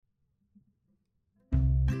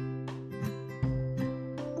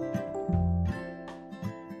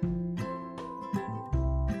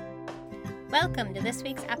Welcome to this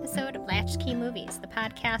week's episode of Latchkey Movies, the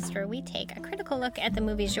podcast where we take a critical look at the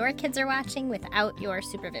movies your kids are watching without your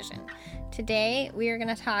supervision. Today, we are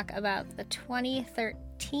going to talk about the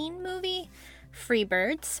 2013 movie,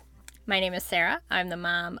 Freebirds. My name is Sarah. I'm the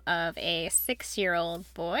mom of a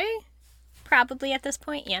 6-year-old boy. Probably at this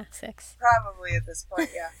point, yeah, 6. Probably at this point,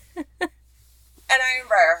 yeah. And I am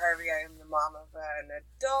Briar Harvey. I am the mom of an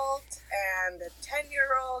adult and a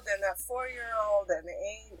 10-year-old and a 4-year-old and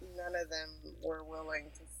 8. None of them were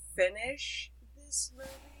willing to finish this movie.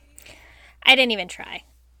 I didn't even try.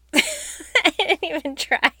 The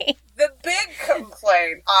big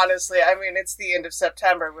complaint, honestly, I mean, it's the end of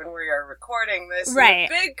September when we are recording this. Right.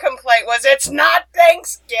 The big complaint was it's not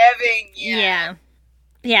Thanksgiving yet.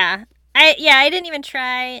 Yeah. I didn't even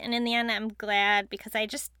try, and in the end, I'm glad because I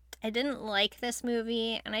didn't like this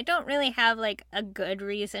movie, and I don't really have, like, a good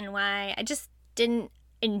reason why. I just didn't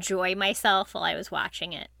enjoy myself while I was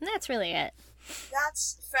watching it, and that's really it.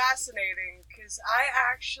 That's fascinating, because I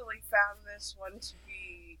actually found this one to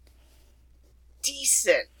be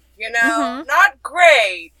decent, you know? Mm-hmm. Not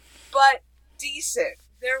great, but decent.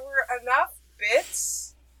 There were enough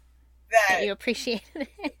bits that you appreciated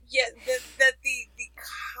it. Yeah, that the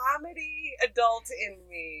comedy adult in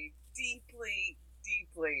me deeply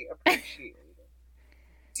appreciated.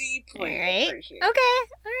 Appreciated. Okay,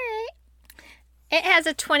 all right. It has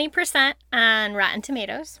a 20% on Rotten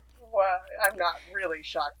Tomatoes. Well, I'm not really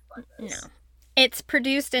shocked by this. No. It's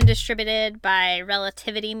produced and distributed by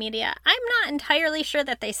Relativity Media. I'm not entirely sure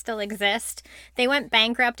that they still exist. They went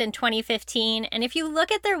bankrupt in 2015, and if you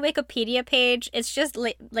look at their Wikipedia page, it's just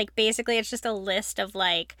basically it's just a list of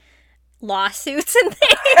lawsuits and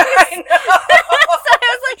things. I know. So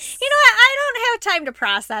I was like, you know what? I don't have time to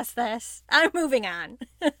process this. I'm moving on.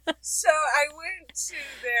 So I went to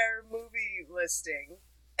their movie listing.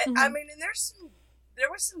 Mm-hmm. I mean, and there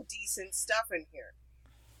was some decent stuff in here.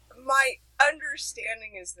 My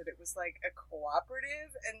understanding is that it was like a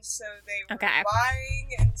cooperative, and so they were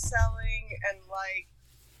buying and selling, and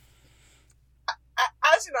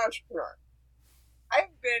as an entrepreneur,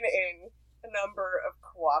 I've been in a number of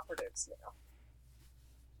cooperatives now.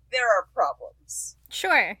 There are problems.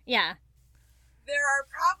 Sure, yeah. There are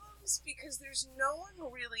problems because there's no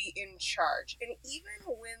one really in charge. And even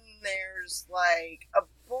when there's a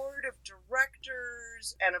board of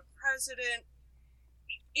directors and a president,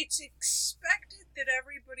 it's expected that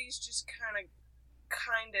everybody's just kind of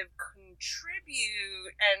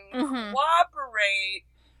contribute and cooperate,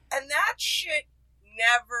 and that shit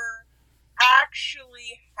never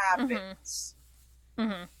actually happens.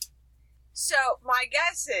 Mm-hmm. So my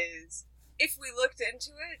guess is, if we looked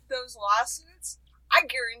into it, those lawsuits, I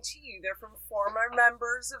guarantee you they're from former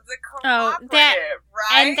members of the cooperative,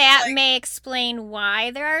 right? And that may explain why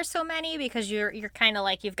there are so many, because you're kind of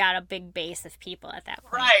you've got a big base of people at that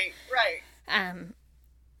point. Right.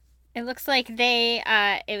 It looks like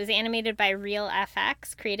it was animated by Real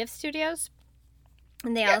FX Creative Studios,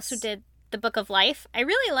 and they also did The Book of Life. I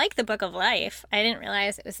really like The Book of Life. I didn't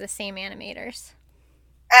realize it was the same animators.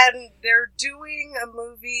 And they're doing a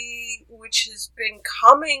movie which has been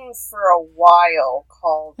coming for a while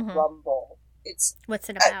called Rumble. What's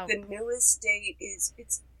it about? The newest date is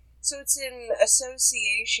it's in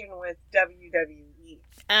association with WWE.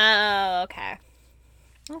 Oh, okay.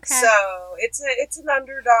 So it's an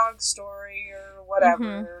underdog story or whatever.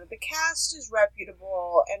 Mm-hmm. The cast is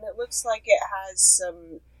reputable, and it looks like it has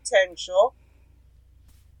some potential.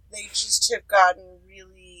 They just have gotten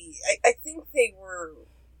really. I think they were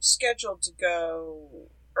scheduled to go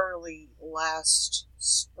early last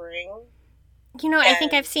spring. I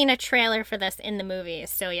think I've seen a trailer for this in the movies,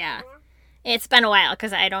 so yeah. Mm-hmm. It's been a while,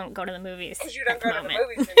 because I don't go to the movies. Because you don't go to the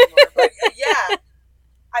movies anymore. But yeah,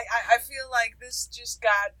 I feel like this just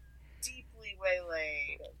got deeply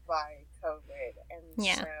waylaid by COVID, and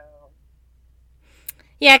so...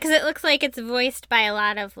 Yeah, because it looks like it's voiced by a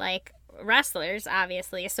lot of, wrestlers,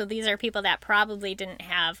 obviously, so these are people that probably didn't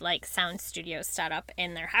have sound studios set up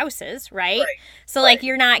in their houses, right? So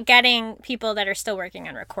you're not getting people that are still working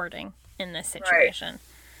on recording in this situation.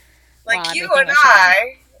 Like you and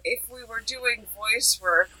I, if we were doing voice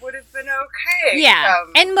work, would have been okay. Yeah,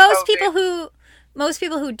 and most people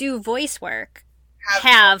who do voice work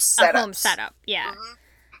have a home setup. Yeah. Mm-hmm.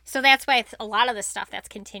 So that's why a lot of the stuff that's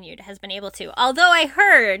continued has been able to. Although I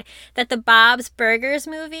heard that the Bob's Burgers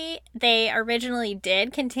movie, they originally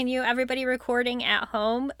did continue everybody recording at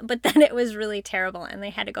home, but then it was really terrible and they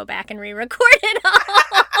had to go back and re-record it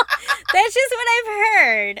all. That's just what I've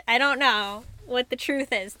heard. I don't know what the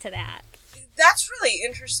truth is to that. That's really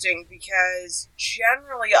interesting because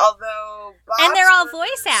generally, although Bob's and they're all Burgers,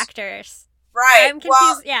 voice actors. Right. I'm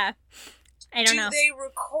confused. Yeah. I don't know. Do they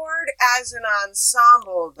record as an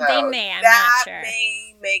ensemble, though? They may, I'm not sure. That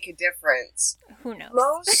may make a difference. Who knows?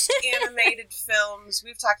 Most animated films,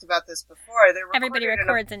 we've talked about this before, they're recorded everybody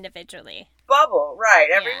records individually. Bubble, right.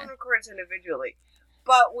 Everyone records individually.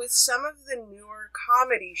 But with some of the newer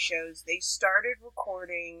comedy shows, they started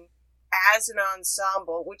recording as an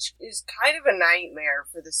ensemble, which is kind of a nightmare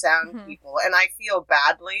for the sound people. And I feel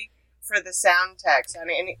badly for the sound techs.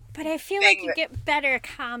 But I feel like you get better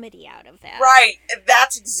comedy out of that. Right.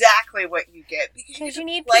 That's exactly what you get. Because you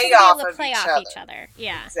need people to be able to play off each other.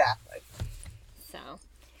 Yeah. Exactly.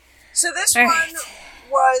 So this All one right.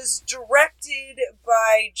 was directed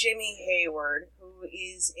by Jimmy Hayward, who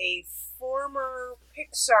is a former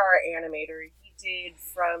Pixar animator. He did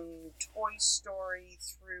from Toy Story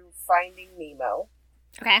through Finding Nemo.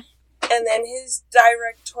 Okay. And then his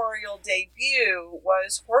directorial debut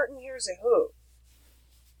was Horton Hears a Who.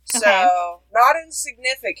 So, not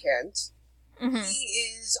insignificant. Mm-hmm. He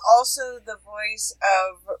is also the voice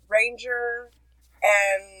of Ranger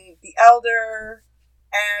and the Elder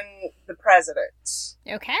and the President.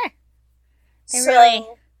 Okay. They really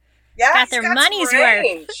got their money's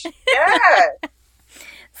worth. Yeah.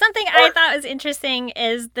 Something I thought was interesting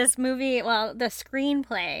is this movie, the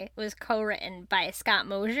screenplay was co-written by Scott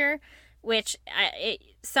Mosier, which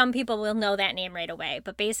some people will know that name right away.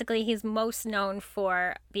 But basically, he's most known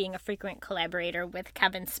for being a frequent collaborator with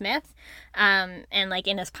Kevin Smith, and like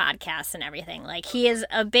in his podcasts and everything. Like, he is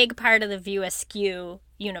a big part of the View Askew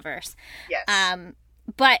universe. Yes.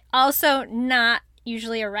 But also not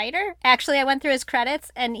usually a writer. Actually, I went through his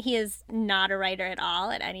credits, and he is not a writer at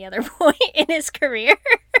all at any other point in his career.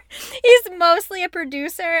 He's mostly a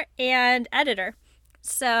producer and editor.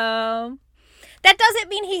 So that doesn't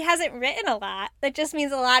mean he hasn't written a lot. That just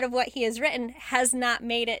means a lot of what he has written has not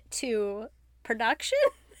made it to production.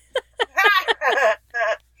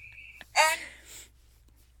 And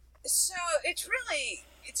so it's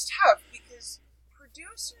tough because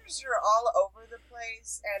producers are all over the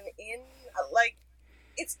place, and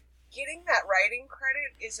it's getting that writing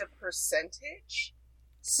credit is a percentage.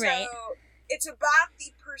 So right. It's about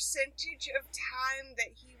the percentage of time that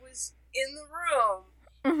he was in the room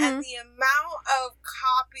and the amount of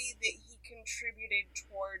copy that he contributed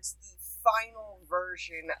towards the final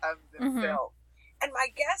version of the film. And my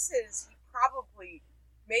guess is he probably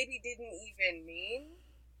maybe didn't even mean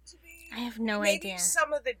to be. I have no maybe idea.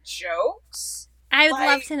 Some of the jokes. I would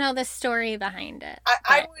love to know the story behind it.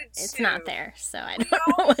 I would too. It's not there, so I don't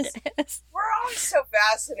know what it is. We're always so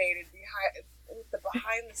fascinated with the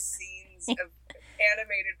behind the scenes of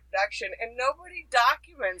animated production, and nobody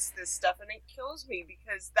documents this stuff, and it kills me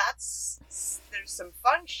because there's some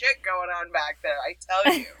fun shit going on back there, I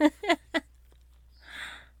tell you.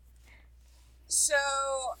 So,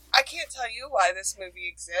 I can't tell you why this movie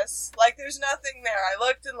exists. Like, there's nothing there. I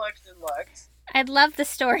looked and looked and looked. I'd love the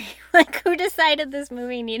story. Like, who decided this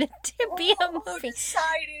movie needed to be a movie? Who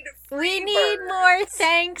decided we need more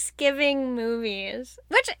Thanksgiving movies.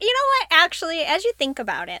 Which, you know what, actually, as you think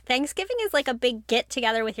about it, Thanksgiving is like a big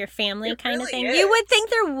get-together with your family kind of thing. Is. You would think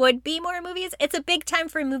there would be more movies. It's a big time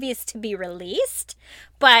for movies to be released,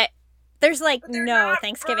 but there's like no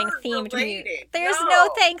Thanksgiving-themed movies. There's no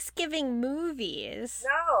Thanksgiving movies.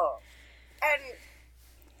 No. And,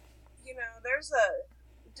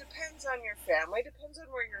 depends on your family, depends on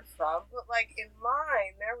where you're from, but like in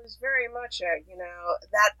mine, there was very much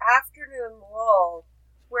that afternoon lull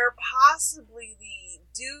where possibly the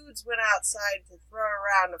dudes went outside to throw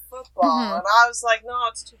around a football, and I was like, no,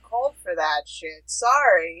 it's too cold for that shit.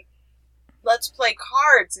 Sorry. Let's play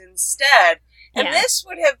cards instead. And this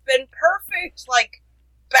would have been perfect, like,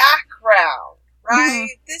 background, right?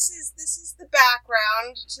 This is the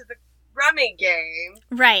background to the rummy game,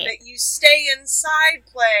 right? That you stay inside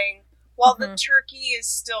playing while the turkey is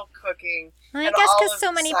still cooking. Well, I guess because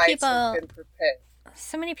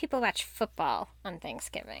so many people watch football on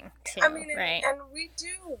Thanksgiving too. I mean, right? And we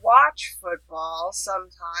do watch football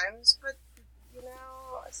sometimes, but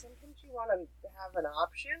sometimes you want to have an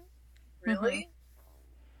option. Really.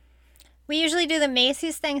 We usually do the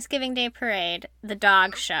Macy's Thanksgiving Day Parade, the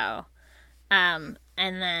dog show, and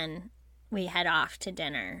then we head off to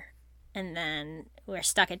dinner. And then we're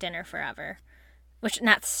stuck at dinner forever. Which,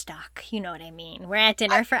 not stuck, you know what I mean. We're at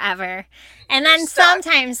dinner forever. And then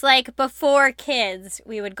sometimes, like, before kids,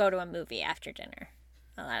 we would go to a movie after dinner.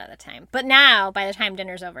 A lot of the time. But now, by the time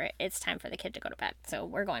dinner's over, it's time for the kid to go to bed. So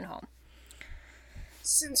we're going home.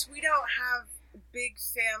 Since we don't have big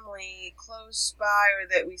family close by or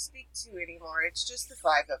that we speak to anymore, it's just the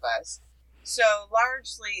five of us. So,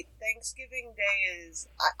 largely, Thanksgiving Day is...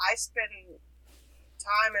 I spend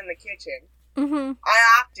time in the kitchen,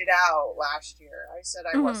 I opted out last year. I said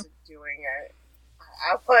I wasn't doing it.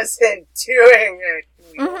 I wasn't doing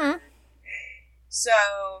it. So,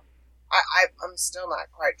 I'm still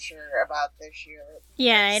not quite sure about this year.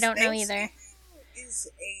 Yeah, I don't know either. Is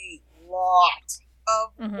a lot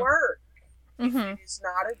of work. If it is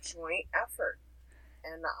not a joint effort.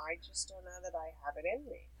 And I just don't know that I have it in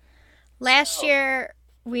me. Last year,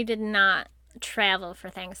 we did not travel for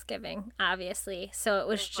Thanksgiving, obviously. So it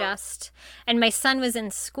was just... And my son was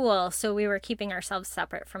in school, so we were keeping ourselves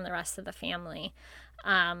separate from the rest of the family.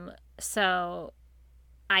 So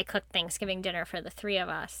I cooked Thanksgiving dinner for the 3 of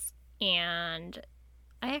us. And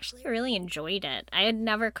I actually really enjoyed it. I had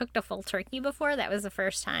never cooked a full turkey before. That was the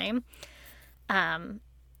first time. And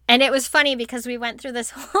it was funny because we went through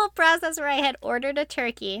this whole process where I had ordered a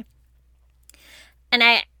turkey. And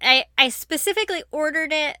I specifically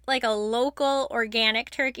ordered it like a local organic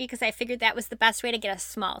turkey because I figured that was the best way to get a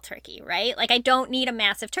small turkey, right? Like, I don't need a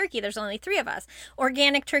massive turkey. There's only 3 of us.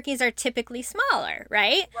 Organic turkeys are typically smaller,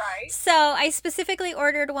 right? Right. So I specifically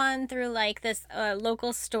ordered one through like this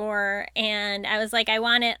local store, and I was like, I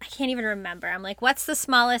want it. I can't even remember. I'm like, what's the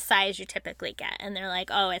smallest size you typically get? And they're like,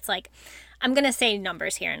 oh, it's like, I'm going to say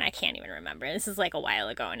numbers here, and I can't even remember. This is like a while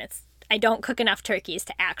ago, and I don't cook enough turkeys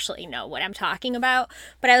to actually know what I'm talking about.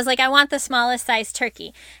 But I was like, I want the smallest size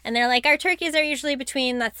turkey. And they're like, our turkeys are usually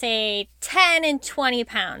between, let's say, 10 and 20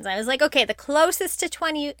 pounds. I was like, okay, the closest to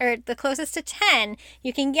 20 or the closest to 10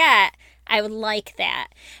 you can get, I would like that.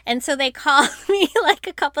 And so they called me like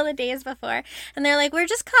a couple of days before, and they're like, we're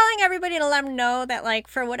just calling everybody to let them know that, like,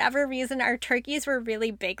 for whatever reason, our turkeys were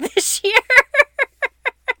really big this year.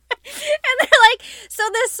 And they're like, so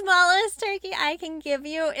the smallest turkey I can give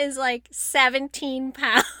you is like 17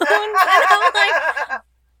 pounds. And I'm like,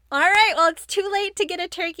 all right, well, it's too late to get a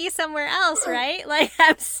turkey somewhere else, right? Like,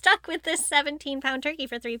 I'm stuck with this 17-pound turkey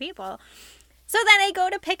for 3 people. So then I go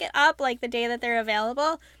to pick it up like the day that they're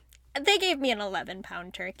available. They gave me an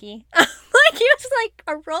 11-pound turkey. Like, it was like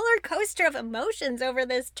a roller coaster of emotions over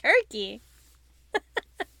this turkey.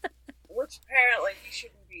 Which apparently you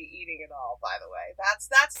shouldn't be eating it all, by the way. That's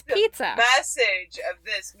the pizza message of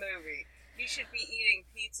this movie. You should be eating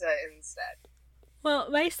pizza instead.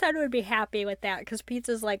 Well, my son would be happy with that because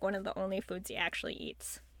pizza's like one of the only foods he actually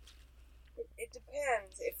eats. It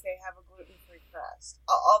depends if they have a gluten-free crust.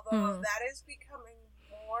 Although that is becoming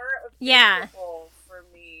more available for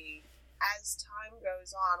me as time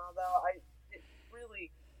goes on. Although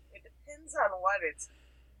it depends on what it's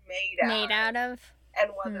made out of.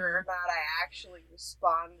 And whether or not I actually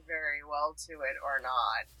respond very well to it or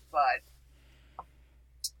not. But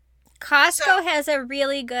Costco has a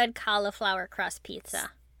really good cauliflower crust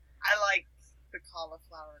pizza. I like the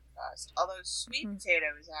cauliflower crust. Although sweet potato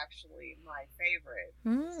is actually my favorite.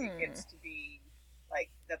 It gets to be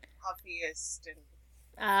like the puffiest and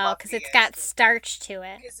oh, because it's got starch to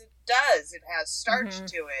it. Because it does. It has starch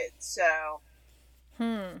to it. So.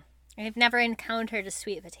 I've never encountered a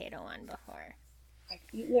sweet potato one before. I've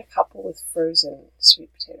eaten a couple with frozen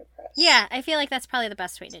sweet potato crust. Yeah, I feel like that's probably the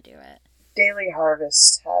best way to do it. Daily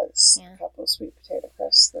Harvest has a couple of sweet potato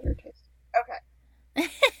crusts that are tasty. Okay.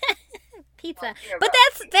 Pizza. But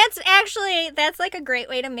that's like a great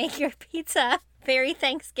way to make your pizza very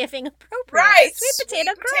Thanksgiving appropriate. Right. Sweet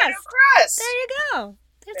potato crust. There you go.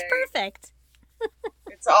 That's perfect.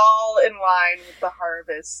 It's all in line with the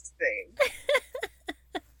harvest thing.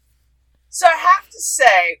 So I have to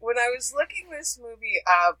say, when I was looking this movie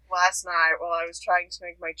up last night while I was trying to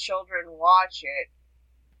make my children watch it,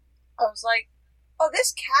 I was like, oh,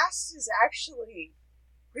 this cast is actually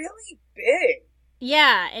really big.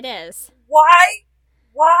 Yeah, it is. Why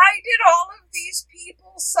did all of these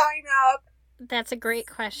people sign up? That's a great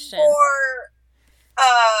question. For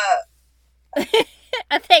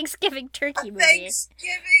a Thanksgiving turkey movie.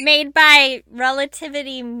 Made by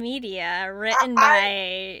Relativity Media, written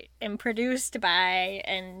by and produced by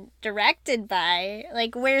and directed by.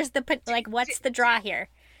 Like, where's the what's the draw here?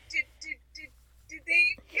 Did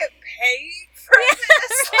they get paid for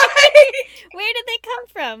this? Right. Where did they come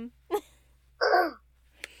from?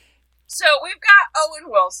 So we've got Owen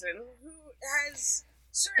Wilson, who has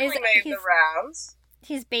certainly made the rounds.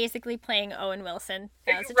 He's basically playing Owen Wilson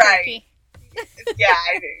as a turkey. Yeah,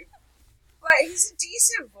 I do. But he's a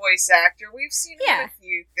decent voice actor. We've seen him in a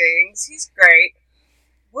few things. He's great.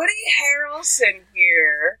 Woody Harrelson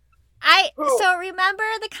here. So remember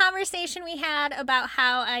the conversation we had about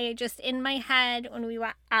how I just, in my head, when we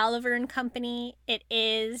watch Oliver and Company, it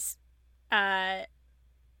is,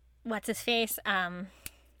 what's his face?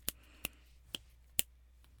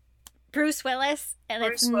 Bruce Willis. And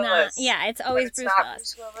Bruce it's Willis. not. Yeah, it's always Bruce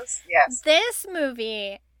Willis. Bruce Willis? Yes. This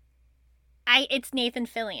movie, It's Nathan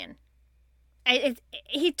Fillion.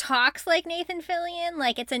 He talks like Nathan Fillion,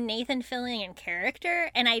 like it's a Nathan Fillion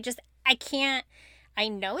character, and I can't. I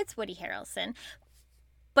know it's Woody Harrelson,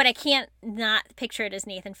 but I can't not picture it as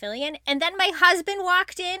Nathan Fillion. And then my husband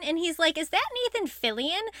walked in, and he's like, "Is that Nathan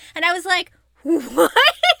Fillion?" And I was like, "What?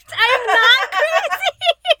 I'm not crazy."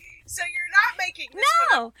 So you're not making this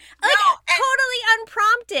no, totally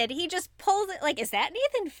unprompted. He just pulled it. Like, is that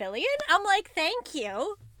Nathan Fillion? I'm like, thank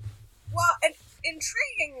you. Well, and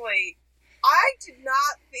intriguingly, I did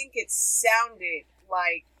not think it sounded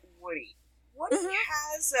like Woody. Woody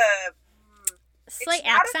has a slight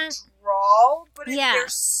accent, not a drawl, but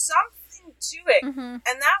there's something to it, and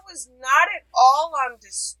that was not at all on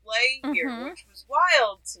display here, which was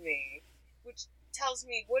wild to me. Which tells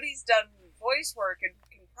me Woody's done voice work and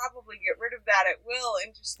can probably get rid of that at will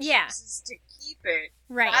and just chooses to keep it.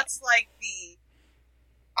 Right. That's like the,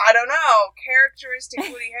 I don't know, characteristic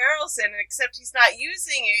Woody Harrelson, except he's not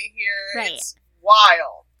using it here. Right. It's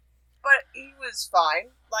wild. But he was fine.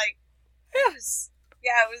 Like, it was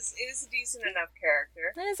a decent enough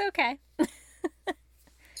character. That is okay.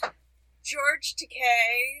 George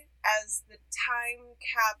Takei as the time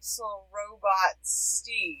capsule robot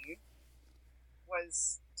Steve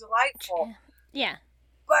was delightful. Yeah.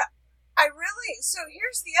 But so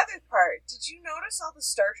here's the other part. Did you notice all the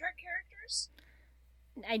Star Trek characters?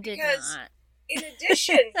 I did because not. In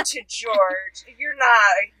addition to George, you're not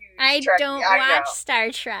a huge I don't watch Star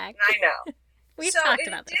Trek. I know. We've talked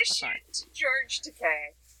about this before. In addition to George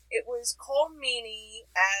Takei, it was Cole Meany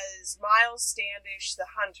as Miles Standish the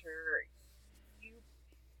Hunter.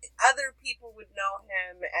 Other people would know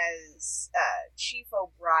him as Chief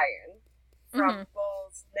O'Brien from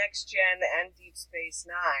both Next Gen and Deep Space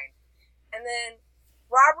Nine. And then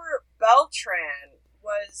Robert Beltran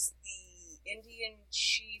was the Indian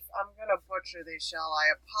chief. I'm going to butcher this, shall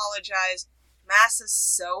I? Apologize.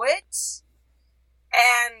 Massasoit.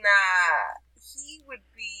 And he would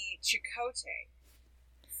be Chakotay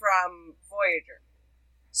from Voyager.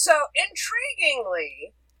 So,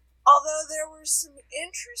 intriguingly, although there were some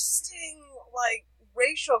interesting,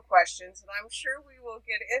 racial questions, and I'm sure we will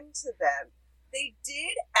get into them, they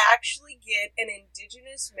did actually get an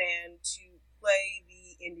indigenous man to play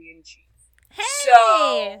the Indian chief. Hey!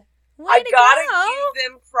 So, I gotta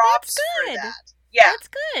give them props for that. Yeah. That's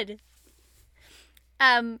good.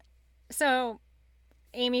 So,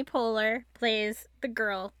 Amy Poehler plays the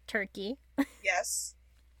girl turkey. Yes.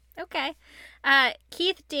 Okay.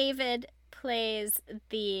 Keith David plays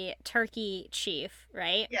the turkey chief,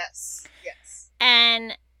 right? Yes.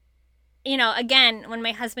 And, again, when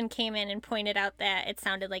my husband came in and pointed out that it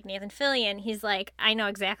sounded like Nathan Fillion, he's like, I know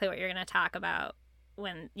exactly what you're going to talk about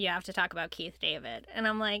when you have to talk about Keith David. And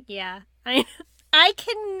I'm like, yeah, I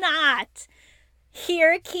cannot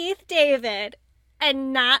hear Keith David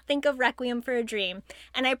and not think of Requiem for a Dream.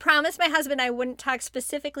 And I promised my husband I wouldn't talk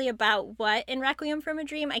specifically about what in Requiem for a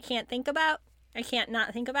Dream I can't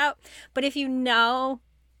not think about. But if you know,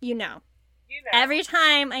 you know. Every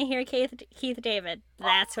time I hear Keith David,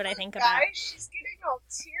 that's what I think about. Guys, she's getting all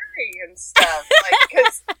teary and stuff.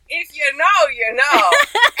 Because if you know, you know.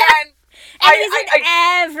 And he's in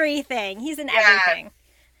everything. He's in everything.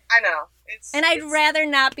 I know. I'd rather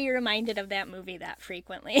not be reminded of that movie that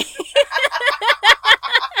frequently.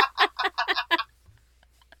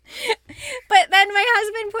 But then my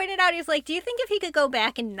husband pointed out, he's like, do you think if he could go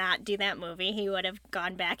back and not do that movie, he would have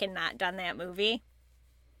gone back and not done that movie?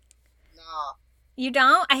 No. You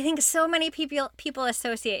don't? I think so many people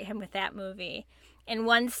associate him with that movie. And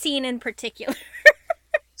one scene in particular.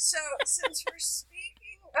 So, since we're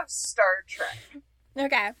speaking of Star Trek.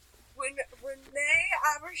 Okay. When Rene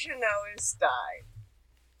Auberjonois died,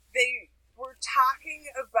 they were talking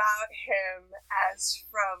about him as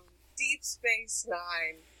from Deep Space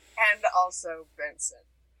Nine and also Benson.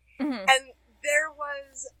 Mm-hmm. And there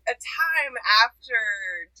was a time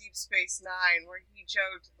after Deep Space Nine where he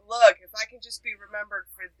joked, look, if I can just be remembered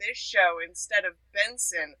for this show instead of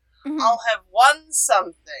Benson, I'll have won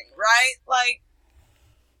something, right?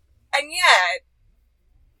 And yet,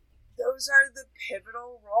 those are the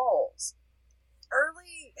pivotal roles.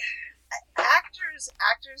 Early actors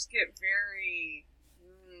get very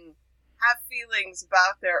have feelings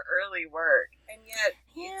about their early work, and yet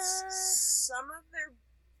it's some of their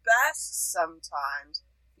best sometimes,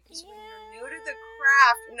 because when you're new to the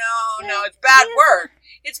craft, no, it's bad work.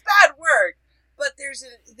 It's bad work, but there's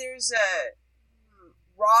a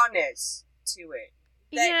rawness to it.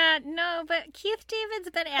 But Keith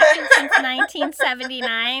David's been acting since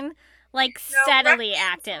 1979, steadily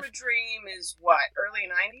active. Requiem for a Dream is what, early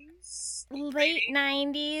 90s? Late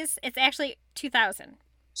 90s. It's actually 2000.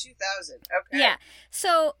 2000. Okay. Yeah.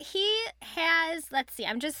 So he has, let's see,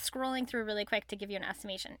 I'm just scrolling through really quick to give you an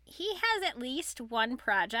estimation. He has at least one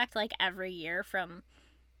project like every year from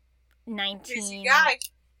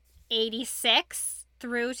 1986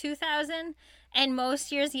 through 2000. And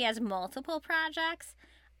most years he has multiple projects.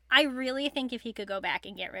 I really think if he could go back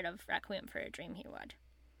and get rid of Requiem for a Dream, he would.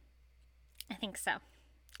 I think so.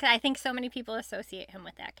 Because I think so many people associate him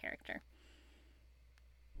with that character.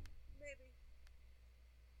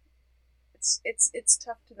 It's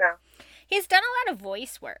tough to know. He's done a lot of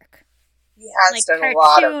voice work. He has done a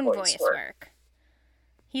lot of voice work.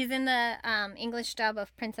 He's in the English dub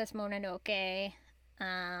of Princess Mononoke,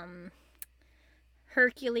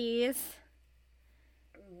 Hercules.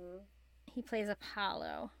 Mm-hmm. He plays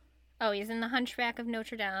Apollo. Oh, he's in The Hunchback of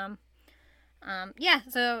Notre Dame.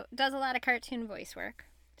 So does a lot of cartoon voice work.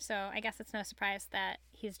 So I guess it's no surprise that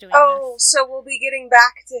he's doing this. Oh, so we'll be getting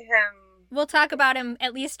back to him. We'll talk about him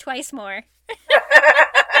at least twice more.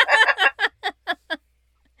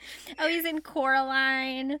 Oh, he's in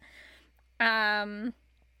Coraline.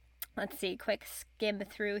 Let's see, quick skim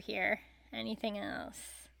through here. Anything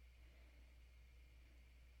else?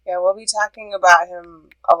 Yeah, we'll be talking about him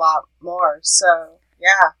a lot more. So,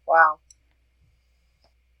 yeah, wow.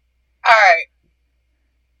 All right.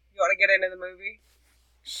 You want to get into the movie?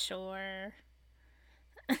 Sure.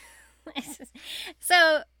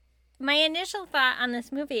 So, my initial thought on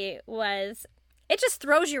this movie was it just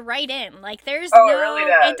throws you right in. Like, there's it really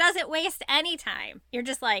does. It doesn't waste any time. You're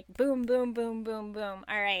just like, boom, boom, boom, boom, boom.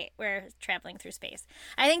 All right, we're traveling through space.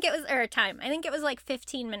 I think it was like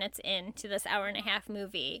 15 minutes into this hour-and-a-half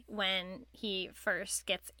movie when he first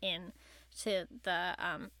gets in to the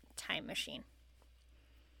time machine.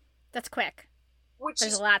 That's quick.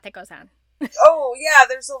 There's a lot that goes on. Oh, yeah,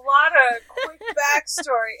 there's a lot of quick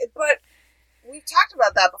backstory. But we've talked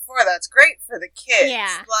about that before. That's great for the kids.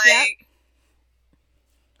 Yeah. Like,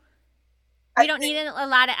 we don't need a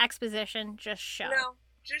lot of exposition. Just show. No,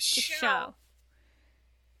 just show.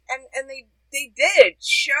 And they did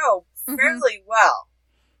show fairly well.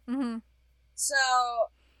 Mm-hmm. So,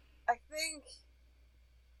 I think,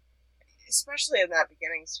 especially in that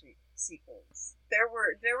beginning sequence, there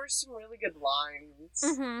were some really good lines.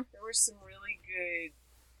 Mm-hmm. There were some really good,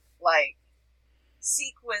 like,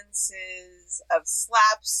 sequences of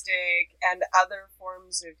slapstick and other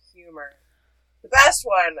forms of humor. The best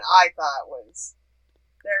one, I thought, was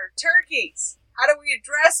they're turkeys. How do we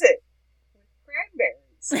address it? With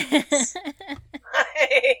cranberries.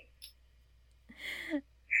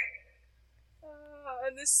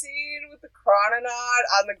 And the scene with the chrononaut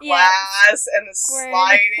on the glass and the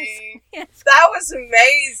sliding. Yes. That was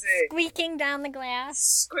amazing. Squeaking down the glass.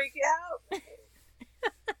 Squeak out.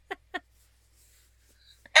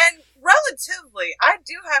 And relatively, I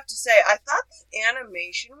do have to say, I thought the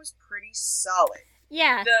animation was pretty solid.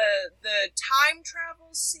 Yeah. The time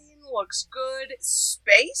travel scene looks good.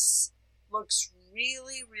 Space looks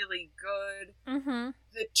really, really good. Mm-hmm.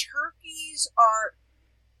 The turkeys are...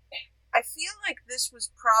 I feel like this was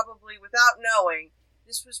probably, without knowing,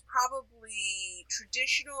 this was probably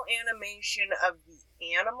traditional animation of the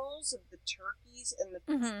animals, of the turkeys and the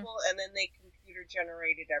people, and then they computer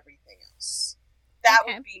generated everything else. That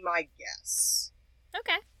would be my guess.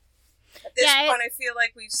 Okay. At this point, I feel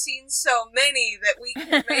like we've seen so many that we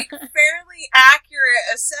can make fairly accurate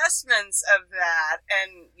assessments of that,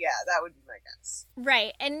 and that would be my guess.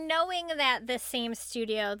 Right, and knowing that the same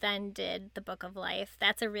studio then did The Book of Life,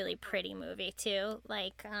 that's a really pretty movie too.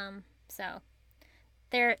 Like, so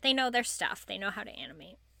they know their stuff. They know how to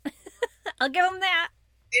animate. I'll give them that.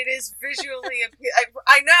 It is visually appealing.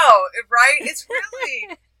 I know, right? It's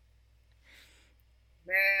really...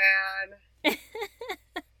 Man.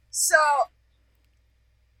 So,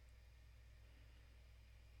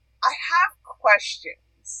 I have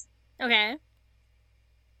questions. Okay.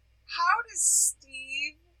 How does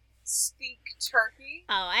Steve speak turkey?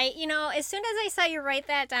 Oh, as soon as I saw you write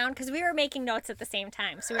that down, because we were making notes at the same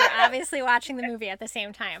time, so we were obviously watching the movie at the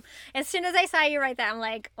same time. As soon as I saw you write that, I'm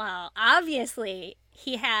like, well, obviously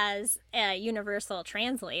he has a universal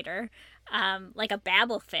translator, like a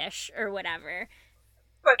Babelfish or whatever.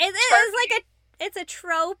 But it's a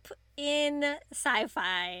trope in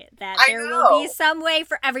sci-fi that there will be some way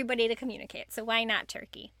for everybody to communicate. So why not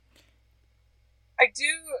turkey?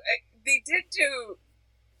 They did do.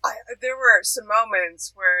 There were some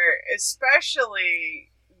moments where,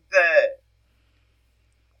 especially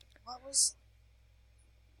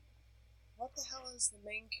what the hell is the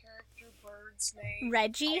main character bird's name?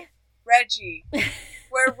 Reggie.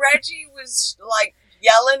 Where Reggie was like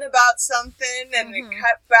yelling about something and it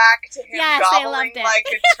cut back to him gobbling like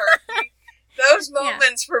a turkey. Those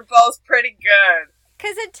moments were both pretty good.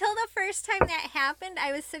 Because until the first time that happened,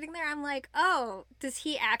 I was sitting there, I'm like, oh, does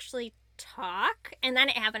he actually talk? And then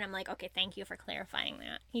it happened, I'm like, okay, thank you for clarifying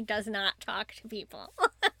that. He does not talk to people.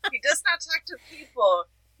 He does not talk to people.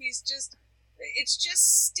 It's just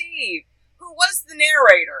Steve, who was the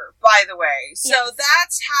narrator, by the way. So yes.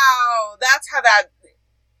 that's how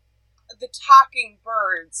the talking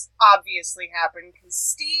birds obviously happen, because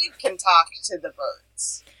Steve can talk to the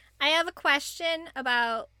birds. I have a question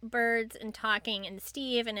about birds and talking and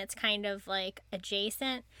Steve, and it's kind of like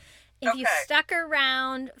adjacent. If you stuck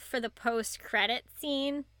around for the post-credit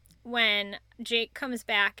scene when Jake comes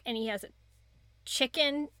back and he has a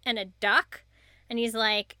chicken and a duck, and he's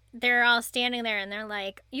like, they're all standing there and they're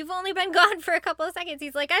like, you've only been gone for a couple of seconds.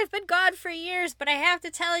 He's like, I've been gone for years, but I have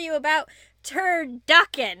to tell you about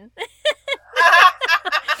turducken.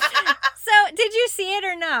 So, did you see it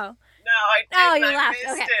or no? No, I didn't. Oh, you laughed.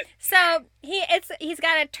 Okay. It. So he's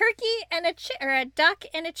got a turkey and a duck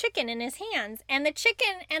and a chicken in his hands, and the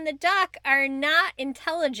chicken and the duck are not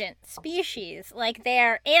intelligent species, like they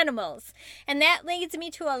are animals, and that leads me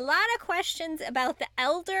to a lot of questions about the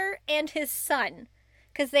elder and his son,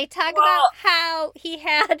 because they talk about how he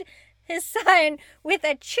had his son with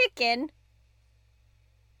a chicken,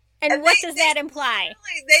 and what does that imply?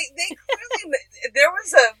 They clearly there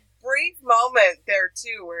was a brief moment there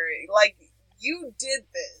too where like you did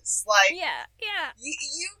this, like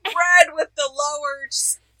you bred with the lower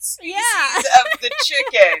species of the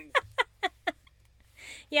chicken.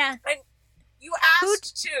 Yeah, and you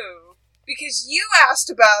asked too, because you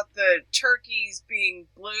asked about the turkeys being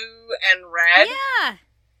blue and red. Yeah,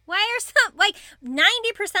 why are some, like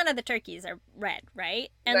 90% of the turkeys are red,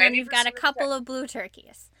 right? And then you've got a couple of blue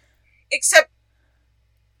turkeys. Except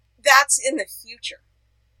that's in the future.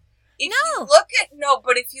 If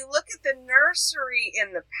you look at the nursery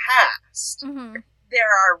in the past, there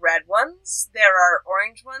are red ones, there are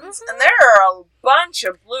orange ones, and there are a bunch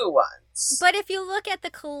of blue ones. But if you look at the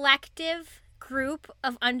collective group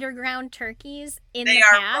of underground turkeys in the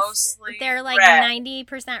past, they're like red.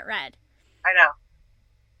 90% red. I know.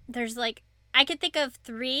 There's like, I could think of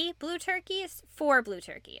 4 blue turkeys.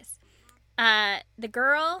 The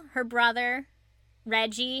girl, her brother,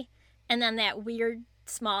 Reggie, and then that weird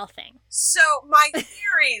small thing. So my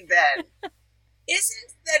theory then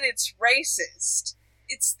isn't that it's racist.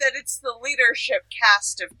 It's that it's the leadership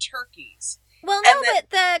cast of turkeys. Well, no, but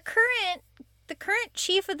the current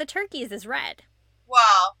chief of the turkeys is red.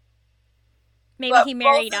 Well, maybe he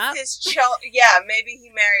married up. Maybe he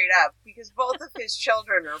married up because both of his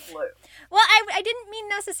children are blue. Well, I didn't mean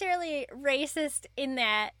necessarily racist in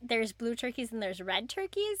that there's blue turkeys and there's red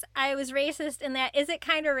turkeys. I was racist in that, is it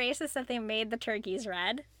kind of racist that they made the turkeys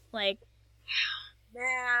red? Like,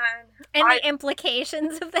 man. And the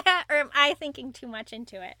implications of that? Or am I thinking too much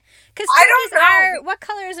into it? Because turkeys what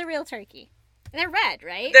color is a real turkey? They're red,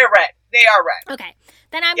 right? They're red. They are red. Okay.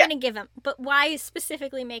 Then I'm going to give them. But why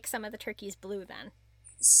specifically make some of the turkeys blue then?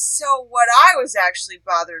 So what I was actually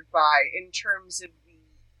bothered by in terms of the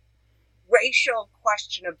racial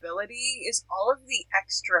questionability is all of the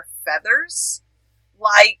extra feathers,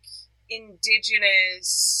 like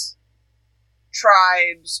indigenous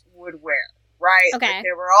tribes would wear, right? Okay. Like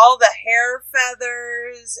there were all the hair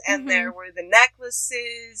feathers, and there were the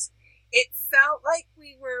necklaces. It felt like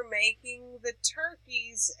we were making the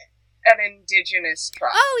turkeys an indigenous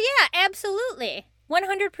tribe. Oh, yeah, absolutely.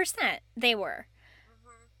 100% they were.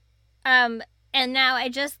 And now I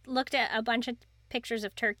just looked at a bunch of pictures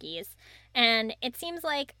of turkeys, and it seems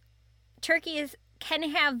like turkeys can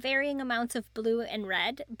have varying amounts of blue and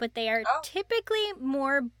red, but they are typically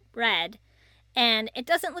more red, and it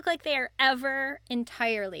doesn't look like they are ever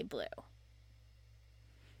entirely blue.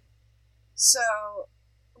 So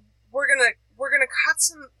we're gonna cut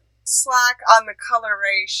some slack on the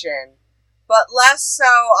coloration, but less so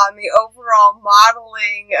on the overall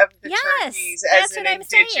modeling of the turkeys as an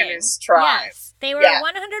indigenous tribe. Yes, they were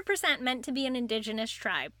 100% meant to be an indigenous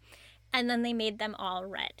tribe, and then they made them all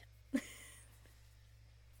red.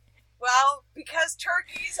 Well, because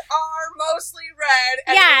turkeys are mostly red,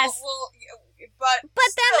 and but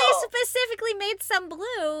then they specifically made some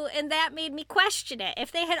blue, and that made me question it.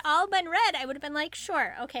 If they had all been red, I would have been like,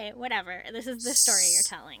 sure, okay, whatever. This is the story you're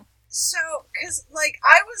telling. So, because, like,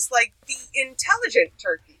 I was, like, the intelligent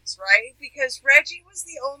turkeys, right? Because Reggie was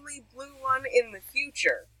the only blue one in the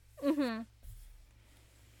future. Mm-hmm.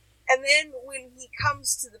 And then when he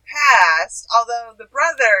comes to the past, although the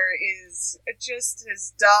brother is just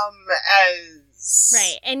as dumb as...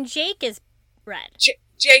 Right, and Jake is red.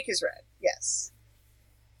 Jake is red, yes.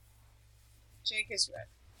 Jake is red.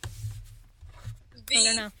 I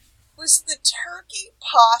don't know. Was the turkey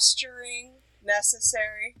posturing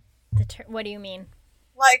necessary? What do you mean?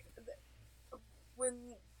 Like,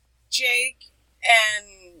 when Jake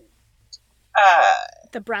and,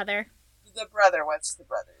 the brother, what's the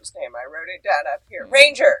brother's name? I wrote it down up here.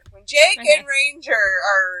 Ranger. When Jake and Ranger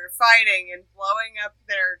are fighting and blowing up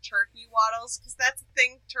their turkey wattles, because that's a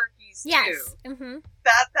thing turkeys do. Yes. Mm-hmm.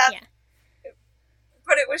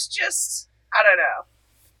 But it was just, I don't know.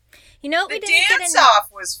 You know, the dance-off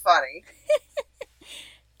was funny.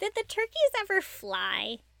 Did the turkeys ever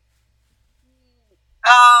fly?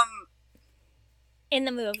 In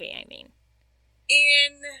the movie, I mean.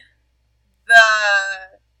 In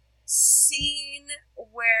the scene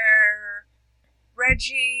where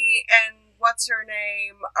Reggie and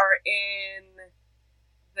what's-her-name are in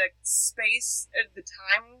the space, the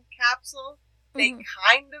time capsule, they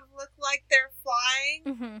kind of look like they're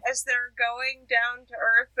flying as they're going down to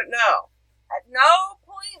Earth, but no. At no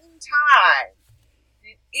point in time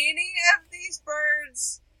did any of these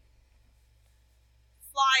birds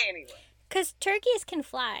fly anywhere. Because turkeys can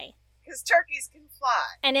fly.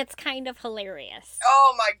 And it's kind of hilarious.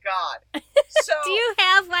 Oh my god. So, do you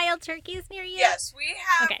have wild turkeys near you? Yes, we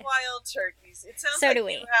have wild turkeys. It sounds like you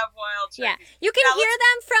have wild turkeys. Yeah. You can hear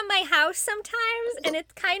them from my house sometimes, and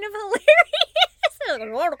it's kind of hilarious. Now,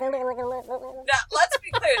 let's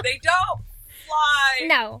be clear. They don't fly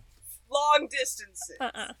long distances.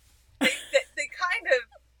 They kind of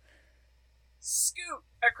scoot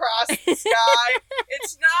across the sky.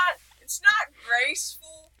 It's not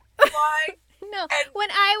graceful flying. No,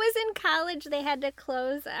 when I was in college, they had to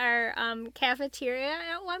close our cafeteria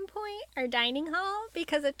at one point, our dining hall,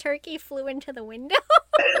 because a turkey flew into the window.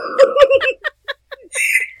 A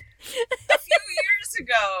few years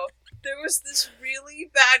ago, there was this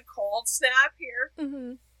really bad cold snap here,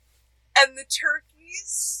 and the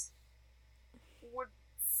turkeys would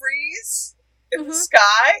freeze in the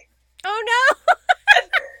sky. Oh no!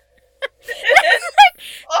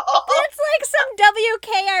 It's like some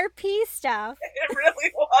WKRP stuff. It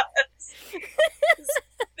really was.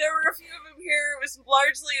 There were a few of them here. It was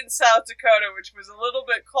largely in South Dakota, which was a little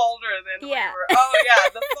bit colder than we were. Oh yeah,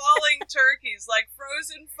 the falling turkeys, like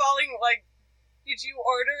frozen falling. Like, did you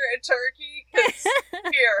order a turkey? 'Cause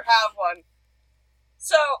here, have one.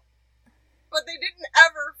 So, but they didn't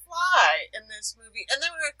ever fly in this movie, and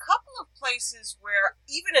there were a couple of places where,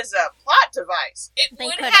 even as a plot device, it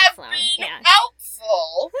would have been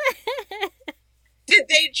helpful. Did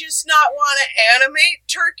they just not want to animate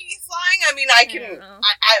turkey flying? I mean, I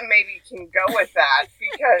maybe can go with that,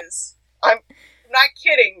 because I'm not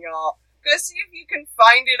kidding, y'all. Go see if you can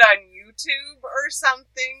find it on YouTube or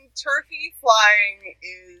something. Turkey flying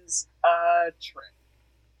is a trip.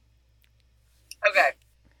 Okay.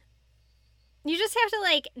 You just have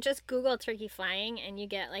to, just Google turkey flying, and you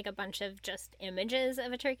get, a bunch of just images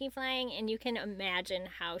of a turkey flying, and you can imagine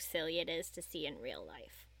how silly it is to see in real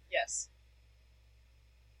life. Yes.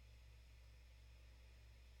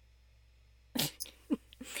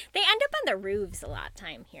 They end up on the roofs a lot of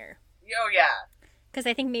time here. Oh, yeah. Because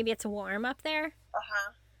I think maybe it's warm up there.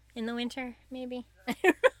 Uh-huh. In the winter, maybe. I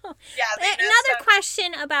don't know. Yeah. Another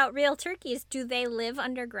question about real turkeys. Do they live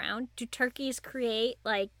underground? Do turkeys create,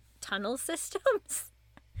 tunnel systems?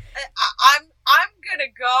 I'm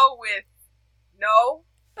gonna go with no.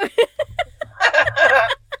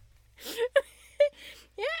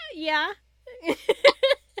 Yeah.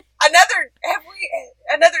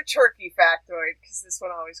 Another turkey factoid, because this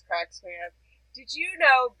one always cracks me up. Did you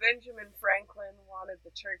know Benjamin Franklin wanted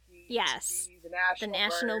the turkey to be the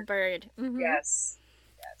national bird? Mm-hmm. Yes.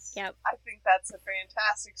 Yep. I think that's a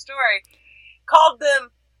fantastic story. Called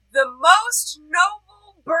them the most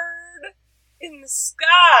noble bird in the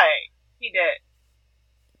sky. He did.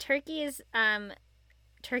 Turkeys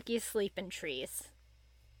sleep in trees,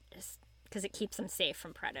 just because it keeps them safe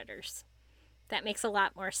from predators. That makes a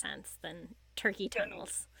lot more sense than turkey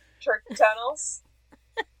tunnels. Turkey tunnels?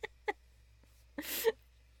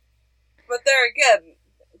 But there again,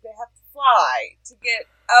 they have to fly to get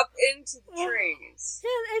up into the trees.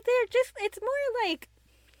 Yeah, it's more like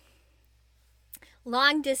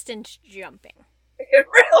long distance jumping. It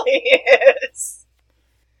really is.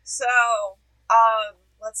 So,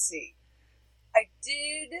 let's see. I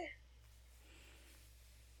did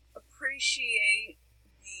appreciate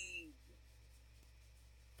the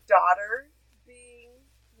daughter being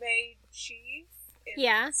made chief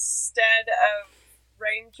instead of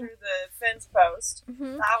Ranger the fence post.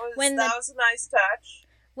 Mm-hmm. That was a nice touch.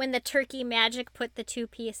 When the turkey magic put the two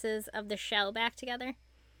pieces of the shell back together.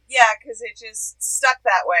 Yeah, because it just stuck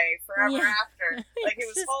that way forever after. Like, it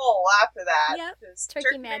was whole after that. Yep, Just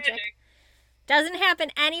turkey magic. Doesn't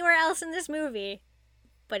happen anywhere else in this movie,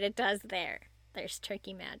 but it does there. There's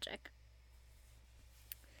turkey magic.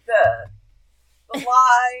 The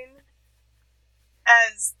line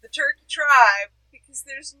as the turkey tribe, because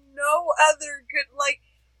there's no other good, like,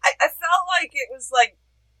 I felt like it was, like,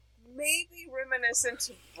 maybe reminiscent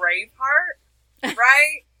to Braveheart,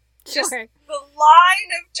 right? Sure. Just the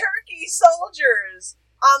line of turkey soldiers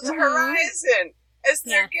on the horizon as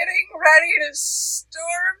they're getting ready to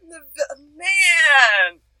storm the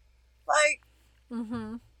man. Like,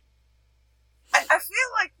 I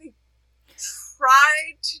feel like they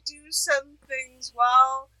tried to do some things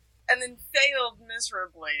well and then failed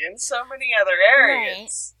miserably in so many other areas.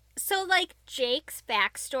 Right. So, like, Jake's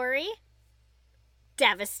backstory,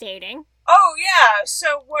 devastating. Oh, yeah.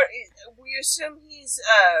 So, what, we assume he's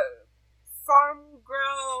a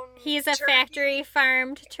farm-grown He's a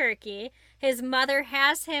factory-farmed turkey. His mother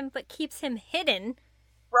has him, but keeps him hidden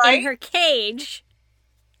in her cage.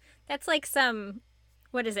 That's like some,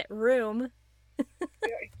 what is it, room?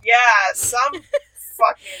 Yeah, some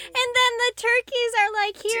fucking... And then the turkeys are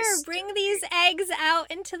like, here, bring these eggs out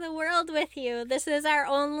into the world with you. This is our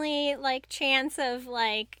only, like, chance of,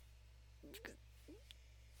 like,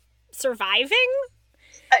 surviving?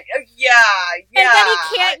 Yeah. And then he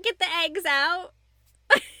can't get the eggs out.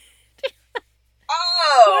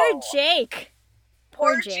 Oh! Poor Jake.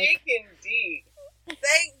 Poor Jake, indeed.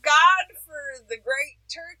 Thank God for the great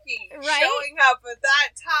turkey showing up at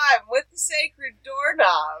that time with the sacred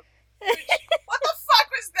doorknob. What the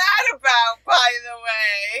fuck was that about, by the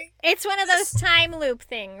way? It's one of those time loop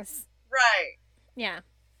things. Right. Yeah.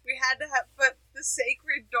 We had to have, but the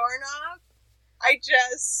sacred doorknob,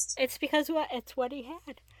 It's because it's what he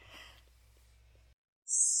had.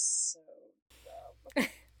 So dumb.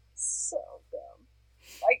 So dumb.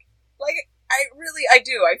 Like, I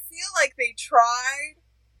do. I feel like they tried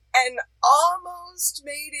and almost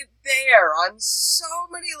made it there on so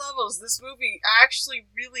many levels. This movie actually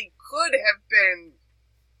really could have been,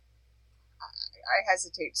 I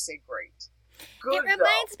hesitate to say great. Good, it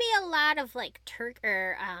reminds me a lot of, like,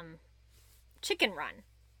 Chicken Run.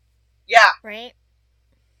 Yeah. Right?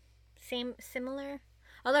 Similar?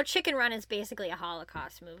 Although Chicken Run is basically a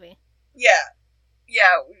Holocaust movie. Yeah.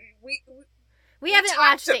 Yeah, we haven't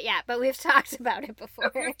watched it yet, but we've talked about it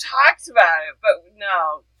before. We've talked about it, but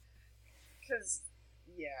no. Because,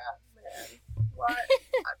 yeah, man. What?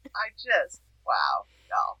 I just, wow,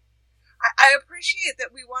 no. I appreciate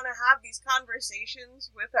that we want to have these conversations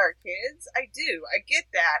with our kids. I do. I get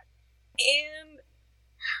that. And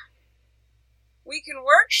we can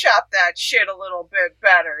workshop that shit a little bit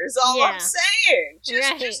better, is all I'm saying.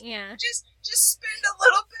 Just spend a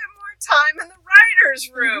little bit more time in the writer's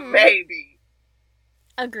room, maybe.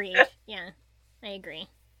 Agreed. Yeah, I agree.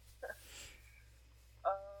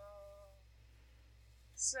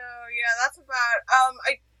 So yeah, that's about.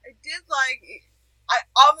 I did like. I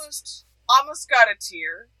almost got a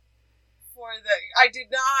tear for the.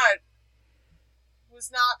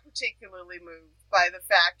 Was not particularly moved by the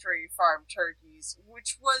factory farm turkeys,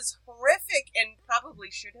 which was horrific and probably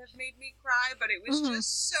should have made me cry, but it was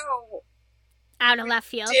just so out of left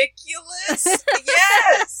field, ridiculous.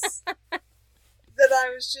 Yes. That I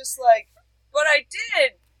was just like, but I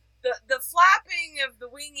did. The flapping of the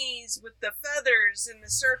wingies with the feathers in the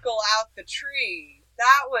circle out the tree,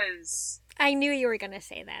 that was... I knew you were going to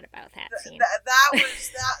say that about that scene.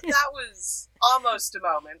 That was almost a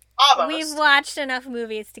moment. Almost. We've watched enough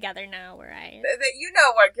movies together now where that you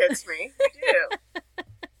know what gets me. You do.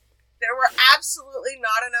 There were absolutely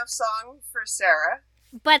not enough songs for Sarah.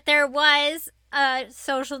 But there was a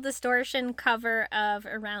Social Distortion cover of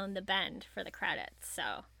Around the Bend for the credits,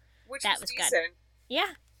 so which that was decent. Good.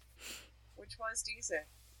 Yeah. Which was decent.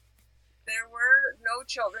 There were no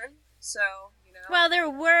children, so, you know. Well, there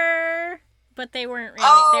were, but they weren't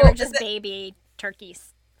really. They were just baby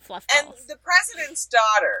turkeys, fluff balls. And the president's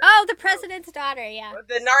daughter. Oh, the president's daughter, yeah.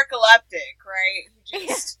 The narcoleptic, right? Who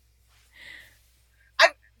just...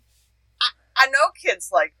 I know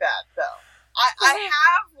kids like that, though. I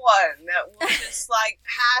have one that will just, like,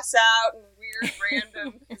 pass out in weird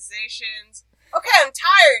random positions. Okay, I'm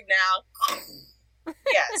tired now.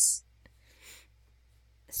 Yes.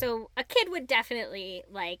 So a kid would definitely,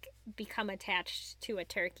 like, become attached to a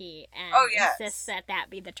turkey and insist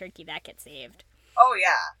that be the turkey that gets saved. Oh,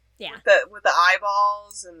 yeah. Yeah. With the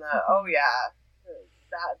eyeballs and the, oh, yeah.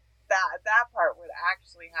 That part would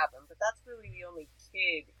actually happen. But that's really the only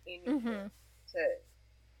kid in here to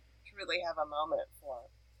really have a moment for.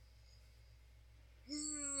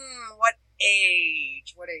 What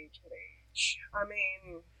age? I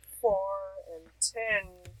mean, 4 and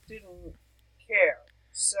 10 didn't care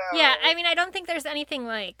So yeah, I mean, I don't think there's anything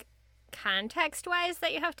like context-wise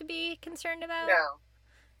that you have to be concerned about. No.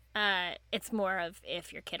 It's more of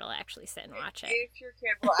if your kid will actually sit and watch it. If your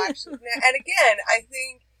kid will actually... And again, I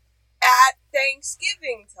think at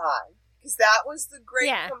Thanksgiving time, because that was the great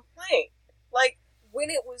complaint. Like, when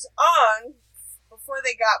it was on, before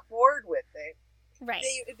they got bored with it, right?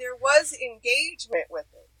 There was engagement with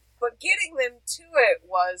it. But getting them to it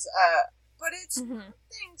was, but it's not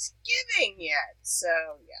Thanksgiving yet, so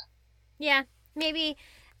yeah. Yeah, maybe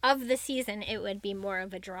of the season it would be more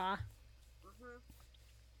of a draw.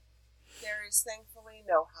 There is thankfully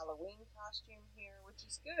no Halloween costume here, which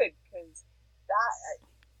is good, because that,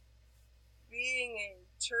 being a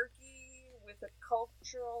turkey with a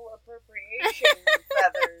cultural appropriation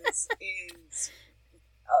feathers is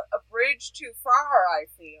a bridge too far, I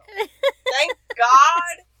feel. Thank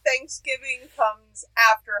God Thanksgiving comes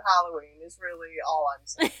after Halloween is really all I'm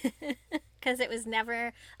saying. Because it was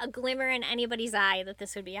never a glimmer in anybody's eye that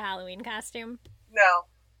this would be a Halloween costume. No,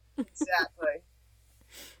 exactly.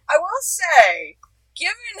 I will say,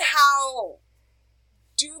 given how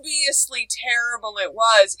dubiously terrible it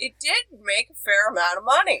was, it did make a fair amount of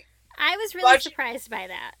money. I was really surprised by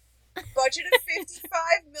that. Budget of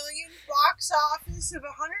 $55 million, box office of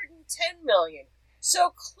 $110 million.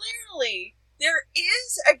 So clearly, there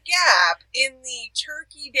is a gap in the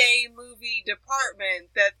Turkey Day movie department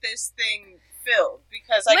that this thing filled.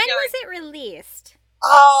 Because when was it released?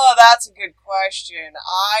 Oh, that's a good question.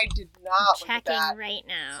 I did not look at that. Checking right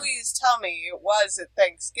now. Please tell me it was at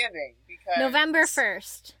Thanksgiving, because November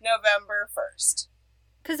 1st. November 1st.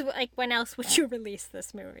 Because, like, when else would you release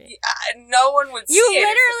this movie? No one would see it. You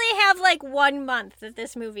literally have, like, 1 month that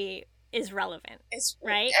this movie is relevant,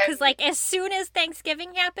 right? Because, like, as soon as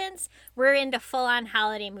Thanksgiving happens, we're into full-on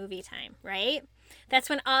holiday movie time, right? That's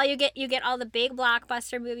when you get all the big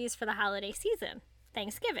blockbuster movies for the holiday season,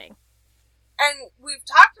 Thanksgiving. And we've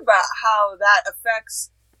talked about how that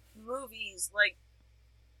affects movies, like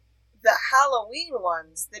the Halloween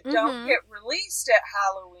ones that don't get released at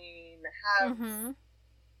Halloween have,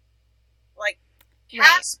 like,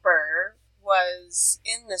 Casper was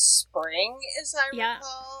in the spring, as I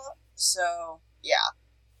recall. So, yeah.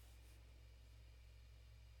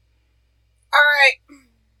 All right.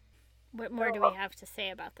 What more do we have to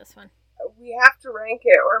say about this one? We have to rank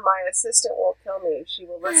it, or my assistant will kill me. She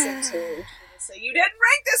will listen to it. She will say, "You didn't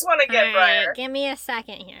rank this one again, Briar." Give me a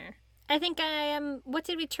second here. I think I am. What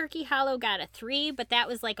did we? Turkey Hollow got a 3, but that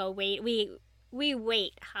was like a wait. We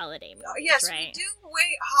wait holiday movies. Yes, right? We do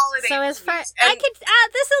wait holiday. So movies. As far I could,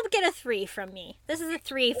 this will get a 3 from me. This is a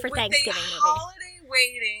 3 for Thanksgiving movie. Holiday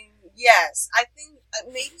waiting, yes, I think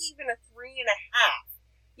maybe even a 3.5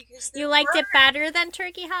 because you liked it better than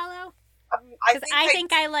Turkey Hollow. Because I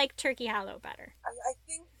think I like Turkey Hollow better. I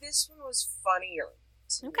think this one was funnier.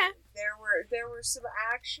 Okay. There were some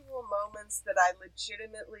actual moments that I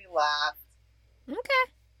legitimately laughed.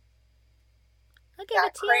 Okay. I'll give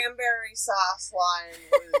it to you. That cranberry sauce line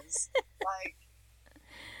was like,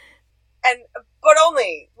 but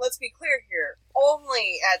only, let's be clear here,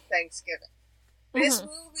 only at Thanksgiving. This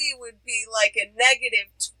movie would be like a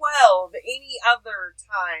 -12 any other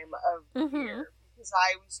time of the year. Because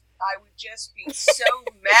I would just be so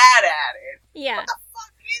mad at it. Yeah. What the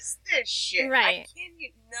fuck is this shit? Right. I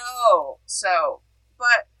can't know. So,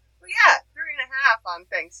 but yeah, 3.5 on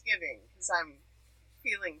Thanksgiving because I'm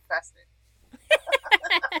feeling festive.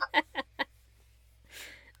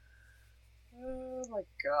 Oh my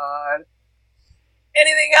god.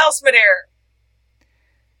 Anything else, my dear?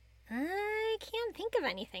 I can't think of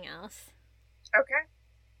anything else. Okay.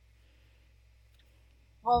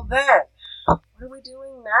 Well then, what are we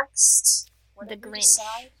doing next? The Grinch.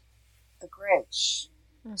 The Grinch.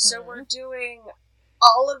 So we're doing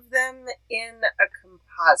all of them in a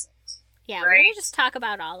composite. Yeah, right? We're going to just talk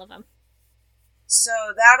about all of them.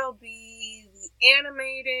 So that'll be the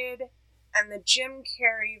animated and the Jim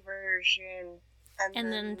Carrey version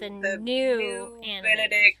and then the new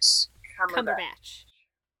Benedict Cumberbatch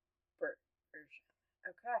version.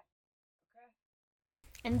 Okay.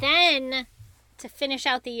 And then, to finish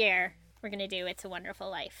out the year, we're going to do It's a Wonderful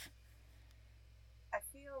Life. I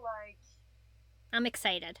feel like... I'm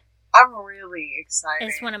excited. I'm really excited.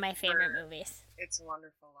 It's one of my favorite movies. It's a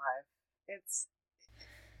Wonderful Life. It's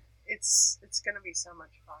going to be so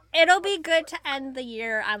much fun. It'll be good to end the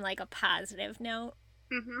year on, like, a positive note.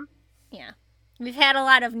 Mm-hmm. Yeah. We've had a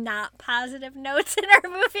lot of not positive notes in our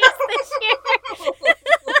movies this year.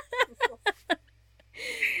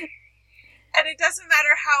 And it doesn't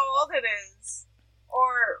matter how old it is,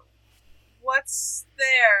 or what's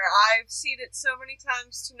there? I've seen it so many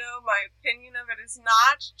times to know my opinion of it is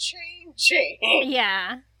not changing.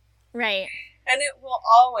 Yeah, right. And it will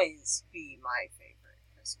always be my favorite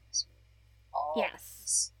Christmas movie. Always.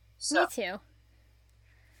 Yes. So, me too.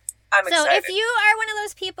 I'm excited. So if you are one of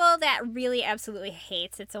those people that really absolutely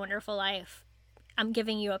hates It's a Wonderful Life, I'm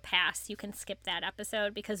giving you a pass. You can skip that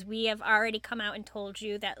episode because we have already come out and told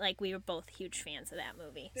you that like we were both huge fans of that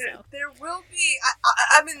movie. So there will be.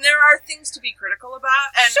 I mean, there are things to be critical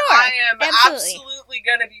about, and sure, I am absolutely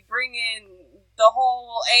going to be bringing the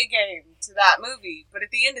whole A game to that movie. But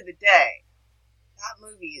at the end of the day, that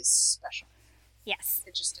movie is special. Yes,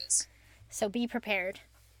 it just is. So be prepared.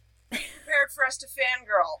 Prepared for us to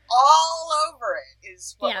fangirl all over it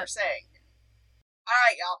is what we're saying. All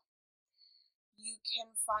right, y'all. You can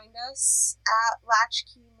find us at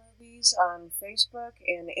Latchkey Movies on Facebook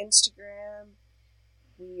and Instagram.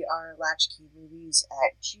 We are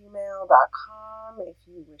latchkeymovies@gmail.com. If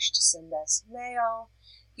you wish to send us mail,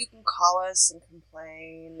 you can call us and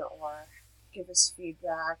complain or give us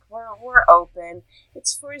feedback. We're open.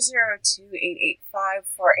 It's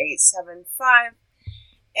 402-885-4875.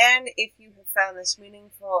 And if you have found this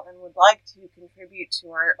meaningful and would like to contribute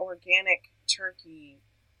to our organic turkey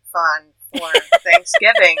fund for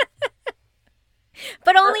Thanksgiving.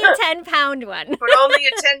 But only a 10-pound one. But only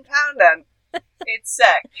a 10-pound one. It's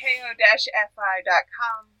at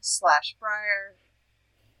ko-fi.com/Briar.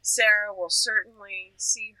 Sarah will certainly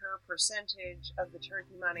see her percentage of the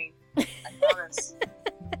turkey money. I promise.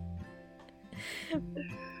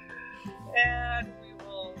 And we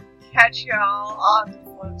will catch y'all on the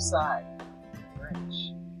flip side.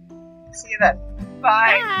 Rich. See you then.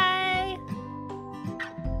 Bye. Bye.